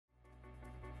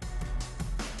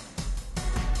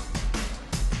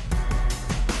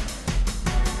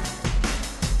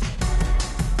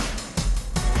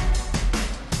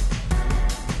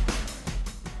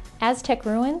Aztec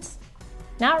Ruins?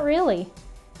 Not really.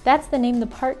 That's the name the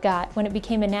park got when it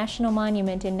became a national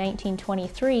monument in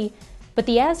 1923, but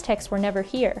the Aztecs were never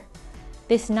here.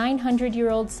 This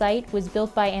 900-year-old site was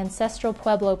built by ancestral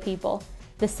Pueblo people,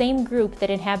 the same group that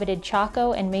inhabited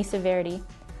Chaco and Mesa Verde.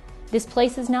 This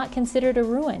place is not considered a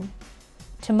ruin.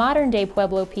 To modern-day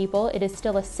Pueblo people, it is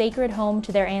still a sacred home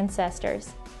to their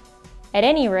ancestors. At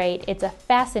any rate, it's a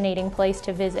fascinating place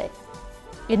to visit.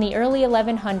 In the early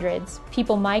 1100s,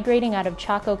 people migrating out of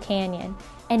Chaco Canyon,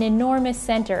 an enormous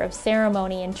center of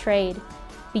ceremony and trade,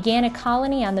 began a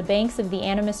colony on the banks of the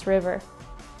Animas River.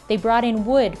 They brought in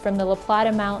wood from the La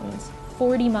Plata Mountains,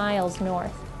 40 miles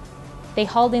north. They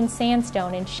hauled in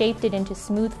sandstone and shaped it into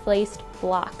smooth-faced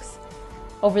blocks.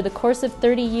 Over the course of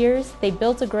 30 years, they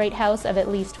built a great house of at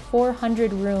least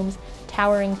 400 rooms,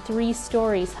 towering 3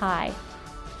 stories high.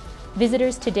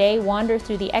 Visitors today wander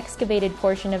through the excavated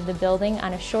portion of the building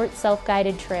on a short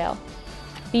self-guided trail.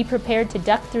 Be prepared to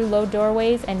duck through low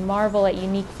doorways and marvel at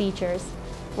unique features,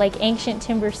 like ancient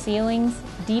timber ceilings,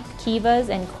 deep kivas,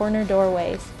 and corner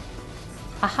doorways.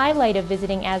 A highlight of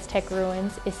visiting Aztec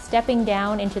ruins is stepping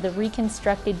down into the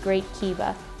reconstructed Great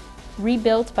Kiva,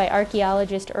 rebuilt by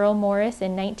archaeologist Earl Morris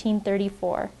in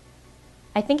 1934.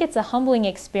 I think it's a humbling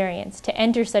experience to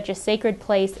enter such a sacred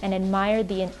place and admire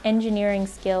the engineering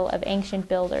skill of ancient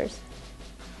builders.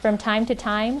 From time to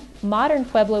time, modern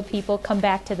Pueblo people come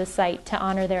back to the site to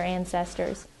honor their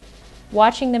ancestors.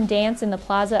 Watching them dance in the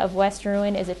Plaza of West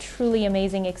Ruin is a truly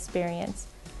amazing experience.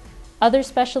 Other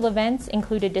special events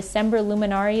include a December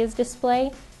Luminarias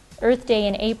display, Earth Day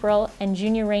in April, and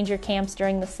Junior Ranger camps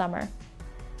during the summer.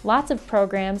 Lots of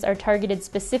programs are targeted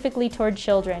specifically toward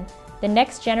children, the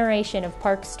next generation of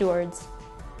park stewards.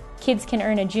 Kids can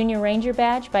earn a Junior Ranger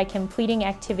badge by completing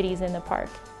activities in the park.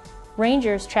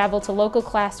 Rangers travel to local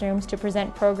classrooms to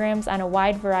present programs on a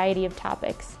wide variety of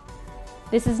topics.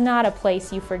 This is not a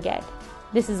place you forget.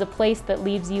 This is a place that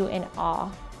leaves you in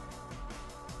awe.